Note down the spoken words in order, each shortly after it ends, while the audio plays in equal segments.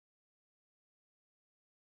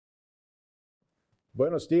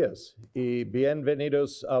Buenos días y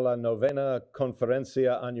bienvenidos a la novena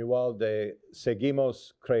conferencia anual de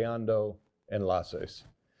Seguimos Creando Enlaces.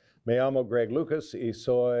 Me llamo Greg Lucas y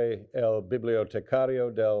soy el bibliotecario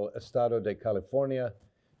del Estado de California,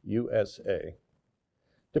 USA.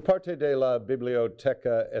 De parte de la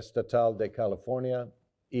Biblioteca Estatal de California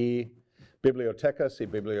y bibliotecas y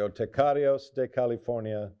bibliotecarios de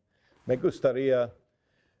California, me gustaría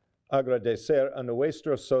agradecer a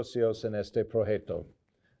nuestros socios en este proyecto,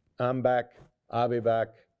 AMBAC,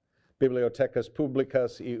 ABIBAC, bibliotecas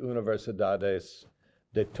públicas y universidades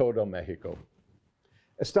de todo México.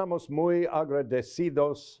 Estamos muy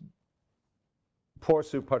agradecidos por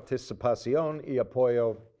su participación y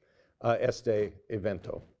apoyo a este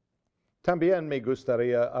evento. También me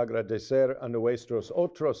gustaría agradecer a nuestros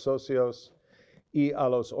otros socios y a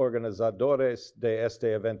los organizadores de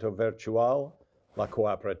este evento virtual, la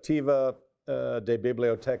Cooperativa de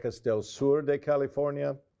Bibliotecas del Sur de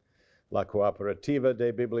California, la Cooperativa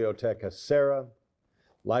de Bibliotecas Serra,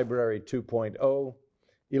 Library 2.0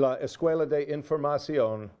 y la Escuela de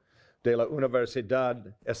Información de la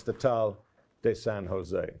Universidad Estatal de San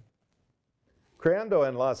José. Creando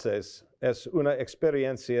enlaces es una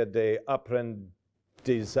experiencia de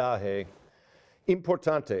aprendizaje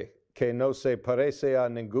importante que no se parece a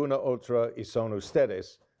ninguna otra y son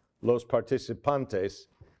ustedes, los participantes,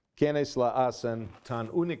 quienes la hacen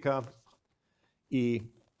tan única y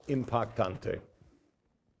impactante.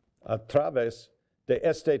 A través de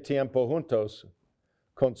este tiempo juntos,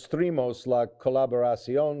 construimos la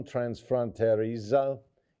colaboración transfronteriza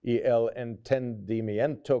y el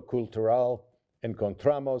entendimiento cultural,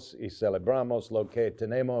 encontramos y celebramos lo que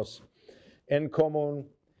tenemos en común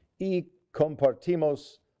y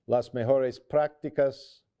compartimos las mejores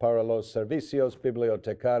prácticas para los servicios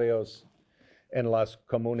bibliotecarios en las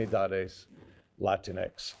comunidades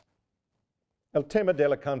latinas. El tema de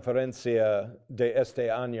la conferencia de este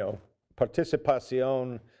año,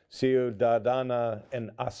 Participación Ciudadana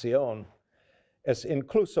en Acción, es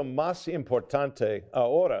incluso más importante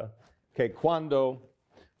ahora que cuando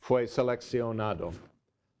fue seleccionado.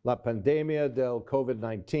 La pandemia del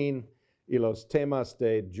COVID-19 y los temas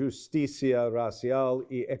de justicia racial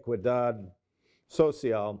y equidad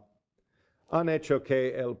social han hecho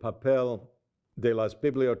que el papel de las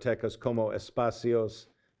bibliotecas como espacios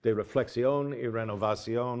de reflexión y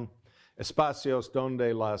renovación, espacios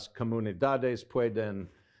donde las comunidades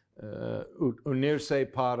pueden unirse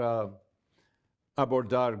para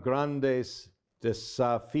abordar grandes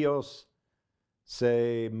desafíos,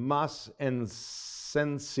 sea más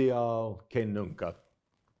esencial que nunca.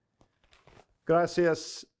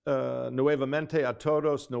 Gracias nuevamente a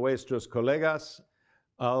todos nuestros colegas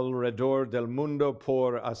alrededor del mundo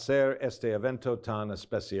por hacer este evento tan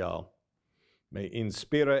especial. Me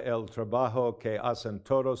inspira el trabajo que hacen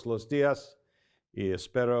todos los días y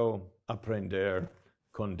espero aprender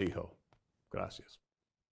contigo. Gracias.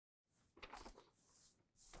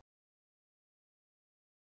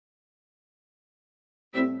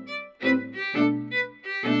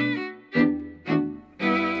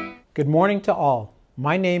 Good morning to all.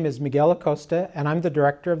 My name is Migell Acosta, and I'm the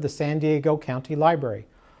director of the San Diego County Library.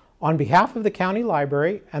 On behalf of the County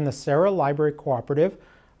Library and the Serra Library Cooperative,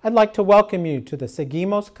 I'd like to welcome you to the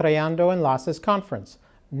Seguimos Creando Enlaces Conference,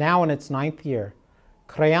 now in its 9th year.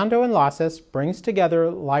 Creando Enlaces brings together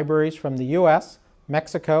libraries from the U.S.,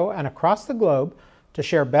 Mexico, and across the globe to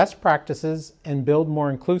share best practices and build more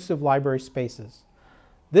inclusive library spaces.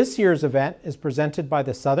 This year's event is presented by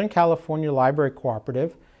the Southern California Library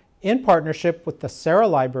Cooperative in partnership with the Serra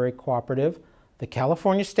Library Cooperative, the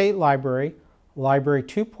California State Library, Library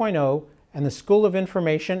 2.0, and the School of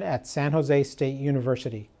Information at San Jose State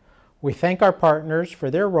University. We thank our partners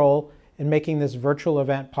for their role in making this virtual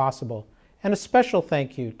event possible, and a special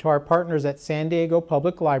thank you to our partners at San Diego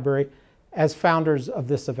Public Library as founders of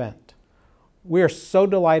this event. We are so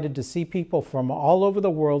delighted to see people from all over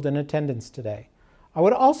the world in attendance today. I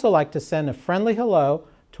would also like to send a friendly hello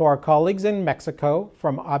to our colleagues in Mexico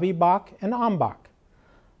from ABIBAC and AMBAC.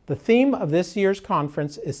 The theme of this year's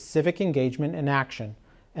conference is Civic Engagement in Action,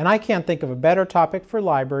 and I can't think of a better topic for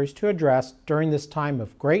libraries to address during this time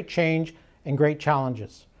of great change and great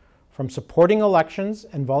challenges. From supporting elections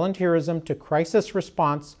and volunteerism to crisis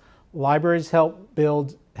response, libraries help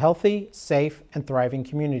build healthy, safe, and thriving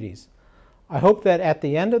communities. I hope that at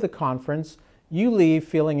the end of the conference, you leave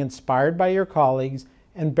feeling inspired by your colleagues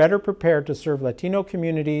and better prepared to serve Latino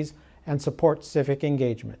communities and support civic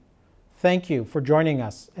engagement. Thank you for joining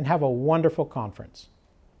us and have a wonderful conference.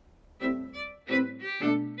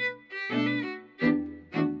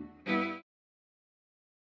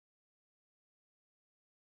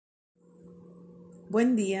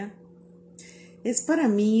 Buen día. Es para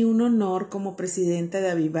mí un honor como presidenta de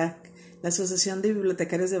ABIBAC, la Asociación de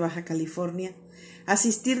Bibliotecarios de Baja California,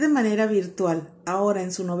 asistir de manera virtual, ahora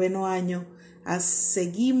en su 9º año, a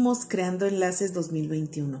Seguimos Creando Enlaces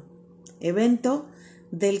 2021, evento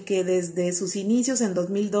del que desde sus inicios en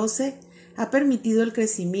 2012 ha permitido el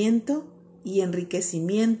crecimiento y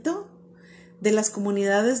enriquecimiento de las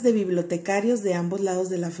comunidades de bibliotecarios de ambos lados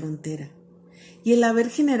de la frontera, y el haber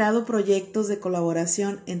generado proyectos de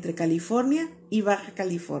colaboración entre California y Baja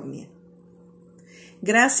California.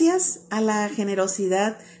 Gracias a la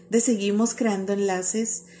generosidad de Seguimos Creando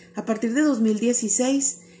Enlaces, a partir de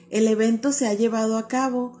 2016, el evento se ha llevado a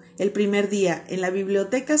cabo el primer día en la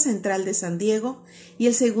Biblioteca Central de San Diego y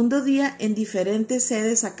el segundo día en diferentes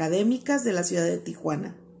sedes académicas de la ciudad de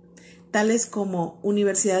Tijuana, tales como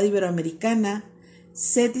Universidad Iberoamericana,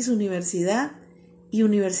 CETIS Universidad y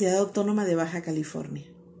Universidad Autónoma de Baja California.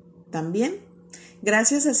 También,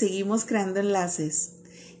 gracias a Seguimos Creando Enlaces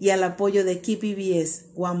y al apoyo de Keep PBS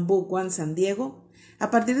One Book One San Diego, a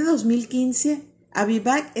partir de 2015,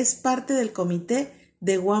 ABIBAC es parte del comité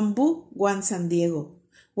de One Book One San Diego,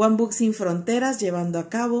 One Book Sin Fronteras, llevando a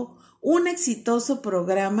cabo un exitoso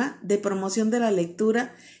programa de promoción de la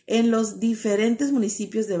lectura en los diferentes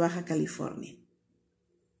municipios de Baja California.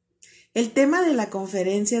 El tema de la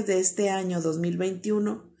conferencia de este año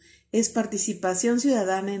 2021 es Participación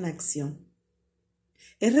Ciudadana en Acción.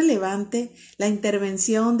 Es relevante la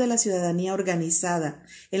intervención de la ciudadanía organizada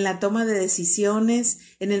en la toma de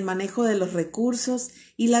decisiones, en el manejo de los recursos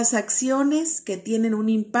y las acciones que tienen un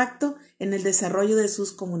impacto en el desarrollo de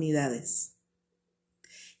sus comunidades.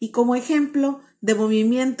 Y como ejemplo de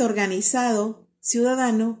movimiento organizado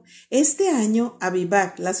ciudadano, este año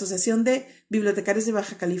ABIBAC, la Asociación de Bibliotecarios de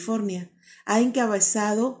Baja California, ha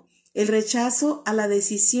encabezado el rechazo a la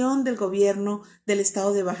decisión del gobierno del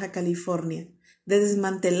estado de Baja California de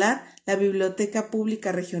desmantelar la Biblioteca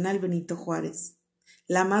Pública Regional Benito Juárez,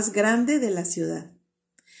 la más grande de la ciudad,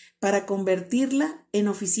 para convertirla en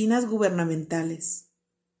oficinas gubernamentales.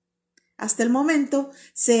 Hasta el momento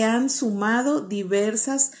se han sumado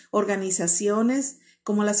diversas organizaciones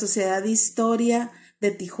como la Sociedad de Historia de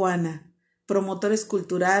Tijuana, promotores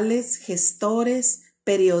culturales, gestores,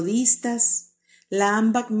 periodistas, la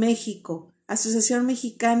AMBAC México, Asociación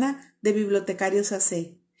Mexicana de Bibliotecarios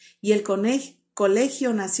AC, y el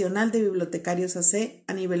Colegio Nacional de Bibliotecarios AC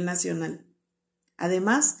a nivel nacional,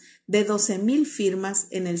 además de 12,000 firmas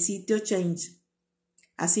en el sitio Change.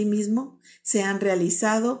 Asimismo, se han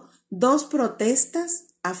realizado 2 protestas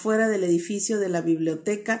afuera del edificio de la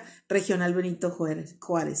Biblioteca Regional Benito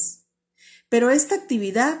Juárez. Pero esta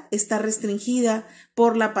actividad está restringida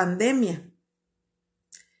por la pandemia.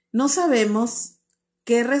 No sabemos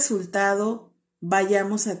qué resultado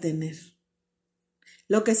vayamos a tener.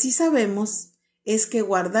 Lo que sí sabemos es que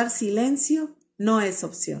guardar silencio no es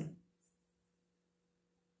opción.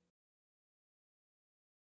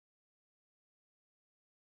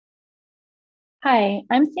 Hi,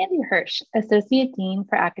 I'm Sandy Hirsh, Associate Dean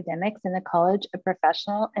for Academics in the College of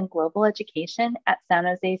Professional and Global Education at San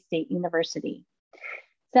Jose State University.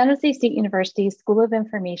 San Jose State University's School of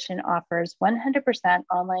Information offers 100%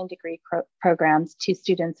 online degree programs to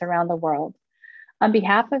students around the world. On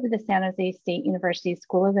behalf of the San Jose State University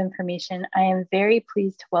School of Information, I am very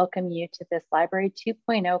pleased to welcome you to this Library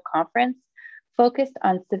 2.0 conference focused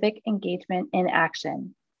on civic engagement in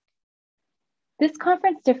action. This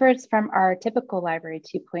conference differs from our typical Library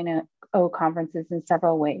 2.0 conferences in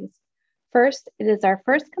several ways. First, it is our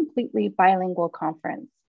first completely bilingual conference.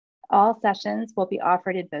 All sessions will be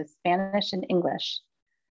offered in both Spanish and English.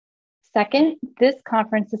 Second, this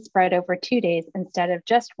conference is spread over 2 days instead of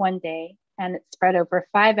just 1 day, and it's spread over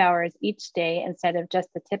 5 hours each day instead of just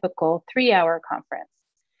the typical 3-hour conference.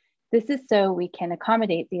 This is so we can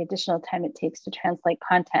accommodate the additional time it takes to translate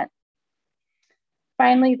content.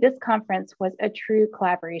 Finally, this conference was a true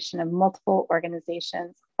collaboration of multiple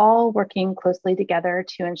organizations, all working closely together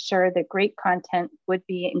to ensure that great content would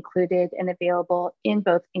be included and available in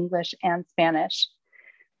both English and Spanish.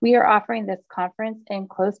 We are offering this conference in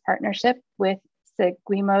close partnership with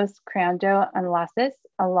Seguimos Creando Enlaces,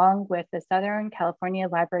 along with the Southern California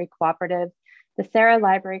Library Cooperative, the Sarah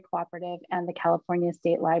Library Cooperative, and the California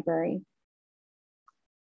State Library.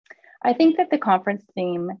 I think that the conference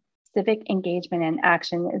theme, Civic Engagement and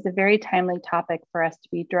Action, is a very timely topic for us to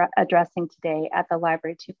be addressing today at the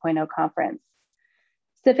Library 2.0 conference.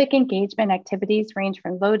 Civic engagement activities range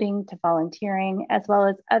from voting to volunteering, as well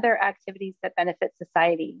as other activities that benefit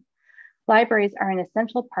society. Libraries are an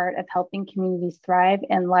essential part of helping communities thrive,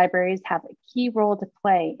 and libraries have a key role to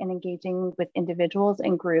play in engaging with individuals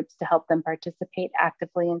and groups to help them participate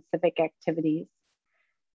actively in civic activities.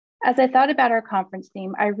 As I thought about our conference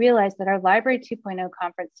theme, I realized that our Library 2.0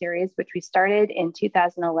 conference series, which we started in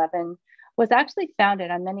 2011, was actually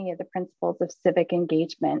founded on many of the principles of civic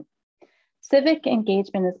engagement. Civic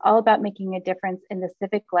engagement is all about making a difference in the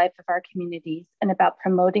civic life of our communities and about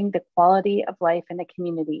promoting the quality of life in a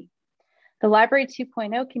community. The Library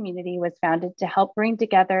 2.0 community was founded to help bring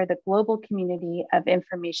together the global community of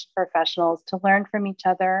information professionals to learn from each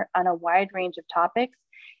other on a wide range of topics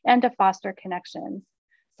and to foster connections.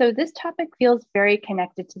 So this topic feels very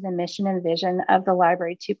connected to the mission and vision of the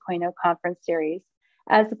Library 2.0 conference series,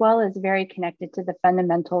 as well as very connected to the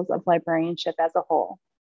fundamentals of librarianship as a whole.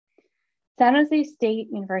 San Jose State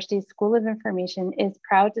University School of Information is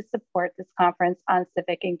proud to support this conference on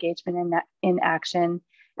civic engagement in action,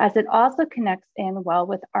 as it also connects in well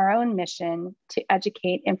with our own mission to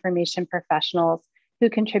educate information professionals who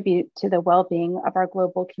contribute to the well-being of our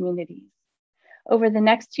global communities. Over the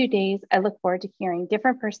next 2 days, I look forward to hearing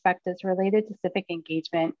different perspectives related to civic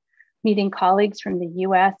engagement, meeting colleagues from the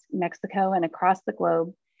US, Mexico, and across the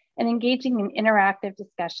globe, and engaging in interactive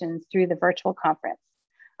discussions through the virtual conference.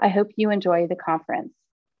 I hope you enjoy the conference.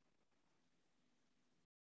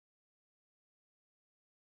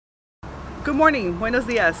 Good morning, buenos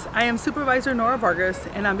dias. I am Supervisor Nora Vargas,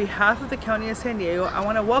 and on behalf of the County of San Diego, I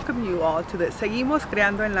want to welcome you all to the Seguimos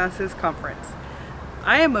Creando Enlaces conference.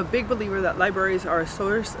 I am a big believer that libraries are a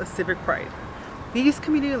source of civic pride. These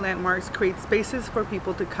community landmarks create spaces for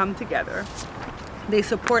people to come together. They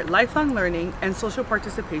support lifelong learning and social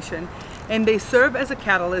participation, and they serve as a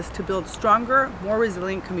catalyst to build stronger, more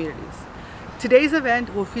resilient communities. Today's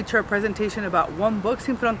event will feature a presentation about One Book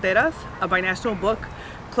Sin Fronteras, a binational book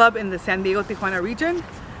club in the San Diego-Tijuana region.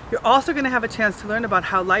 You're also going to have a chance to learn about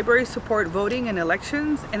how libraries support voting and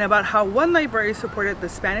elections, and about how one library supported the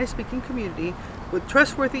Spanish-speaking community with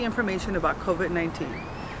trustworthy information about COVID-19.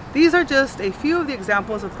 These are just a few of the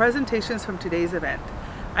examples of presentations from today's event.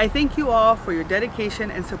 I thank you all for your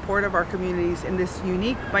dedication and support of our communities in this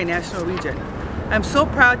unique binational region. I'm so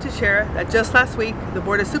proud to share that just last week, the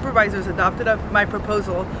Board of Supervisors adopted my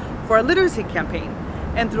proposal for a literacy campaign.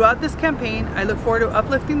 And throughout this campaign, I look forward to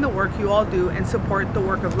uplifting the work you all do and support the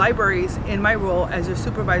work of libraries in my role as your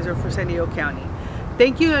supervisor for San Diego County.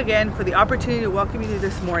 Thank you again for the opportunity to welcome you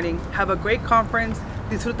this morning. Have a great conference.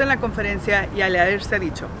 Disfruten la conferencia y al haberse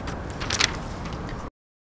dicho.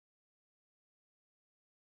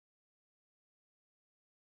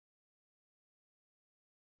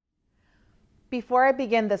 Before I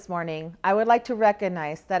begin this morning, I would like to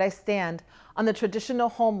recognize that I stand on the traditional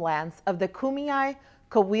homelands of the Kumeyaay,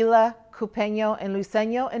 Coahuila, Cupeño, and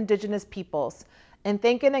Luiseño indigenous peoples, and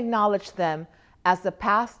thank and acknowledge them as the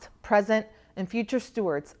past, present, and future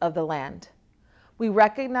stewards of the land. We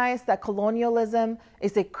recognize that colonialism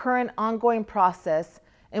is a current ongoing process,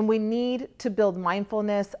 and we need to build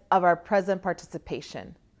mindfulness of our present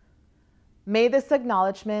participation. May this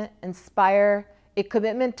acknowledgement inspire a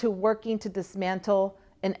commitment to working to dismantle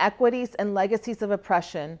inequities and legacies of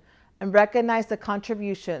oppression and recognize the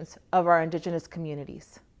contributions of our indigenous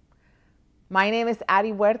communities. My name is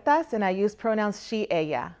Huertas, and I use pronouns she,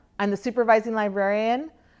 ella. I'm the supervising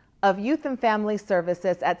librarian of Youth and Family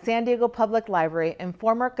Services at San Diego Public Library and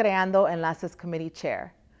former Creando Enlaces Committee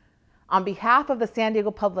Chair. On behalf of the San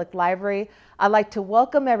Diego Public Library, I'd like to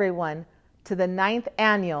welcome everyone to the 9th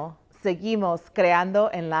annual Seguimos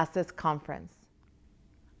Creando Enlaces Conference.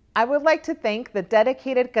 I would like to thank the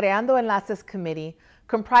dedicated Creando Enlaces Committee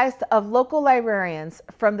comprised of local librarians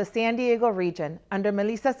from the San Diego region under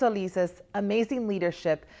Melissa Solis's amazing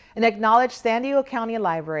leadership, and acknowledge San Diego County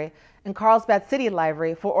Library and Carlsbad City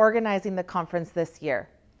Library for organizing the conference this year.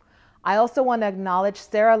 I also want to acknowledge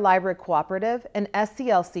Sarah Library Cooperative and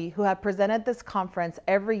SCLC, who have presented this conference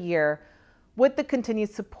every year with the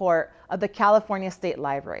continued support of the California State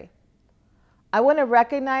Library. I want to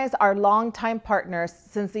recognize our longtime partners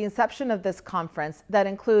since the inception of this conference that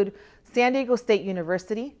include San Diego State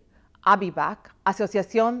University, ABIBAC,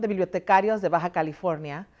 Asociación de Bibliotecarios de Baja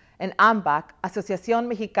California, and AMBAC, Asociación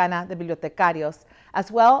Mexicana de Bibliotecarios,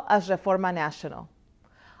 as well as Reforma National.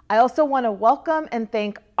 I also want to welcome and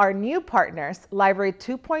thank our new partners, Library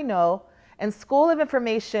 2.0 and School of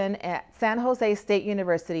Information at San Jose State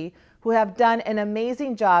University, who have done an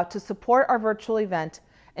amazing job to support our virtual event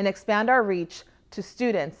and expand our reach to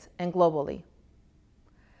students and globally.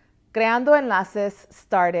 Creando Enlaces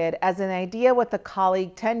started as an idea with a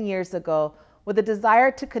colleague 10 years ago with a desire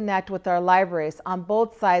to connect with our libraries on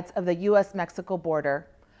both sides of the US-Mexico border,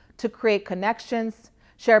 to create connections,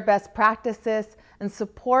 share best practices, and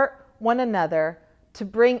support one another to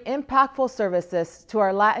bring impactful services to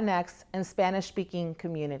our Latinx and Spanish-speaking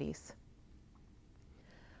communities.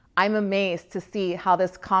 I'm amazed to see how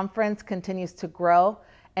this conference continues to grow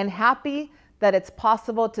and happy that it's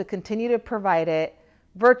possible to continue to provide it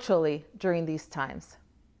virtually during these times.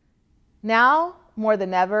 Now, more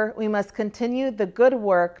than ever, we must continue the good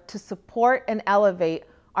work to support and elevate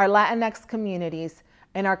our Latinx communities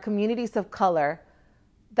and our communities of color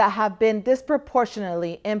that have been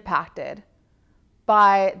disproportionately impacted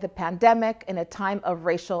by the pandemic in a time of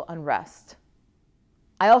racial unrest.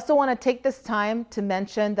 I also want to take this time to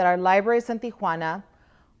mention that our libraries in Tijuana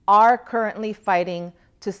are currently fighting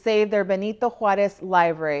to save their Benito Juarez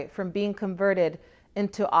library from being converted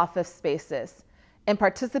into office spaces and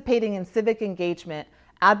participating in civic engagement,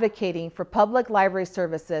 advocating for public library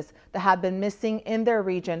services that have been missing in their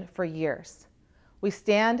region for years. We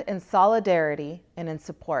stand in solidarity and in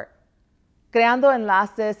support. Creando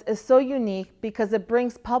Enlaces is so unique because it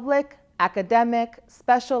brings public, academic,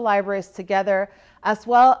 special libraries together, as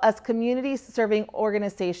well as community-serving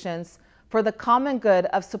organizations for the common good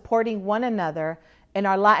of supporting one another in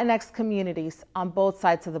our Latinx communities on both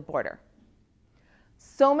sides of the border.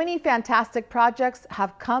 So many fantastic projects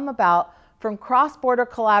have come about from cross-border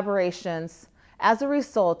collaborations as a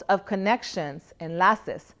result of connections,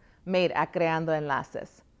 enlaces, made at Creando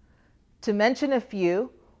Enlaces. To mention a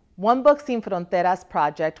few, One Book Sin Fronteras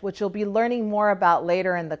project, which you'll be learning more about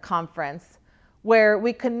later in the conference, where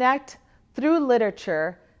we connect through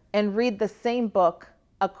literature and read the same book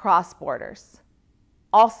across borders.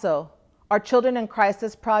 Also, our Children in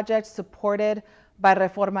Crisis project, supported by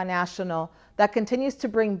Reforma Nacional, that continues to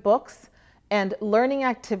bring books and learning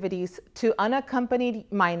activities to unaccompanied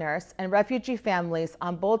minors and refugee families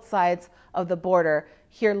on both sides of the border,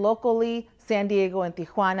 here locally, San Diego and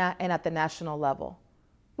Tijuana, and at the national level.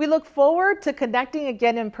 We look forward to connecting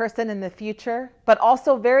again in person in the future, but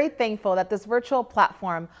also very thankful that this virtual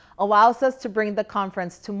platform allows us to bring the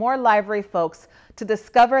conference to more library folks to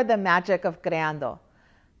discover the magic of Creando.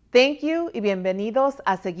 Thank you y bienvenidos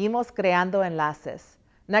a Seguimos Creando Enlaces.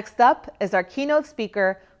 Next up is our keynote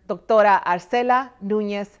speaker, Doctora Arcela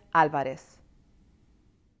Núñez Álvarez.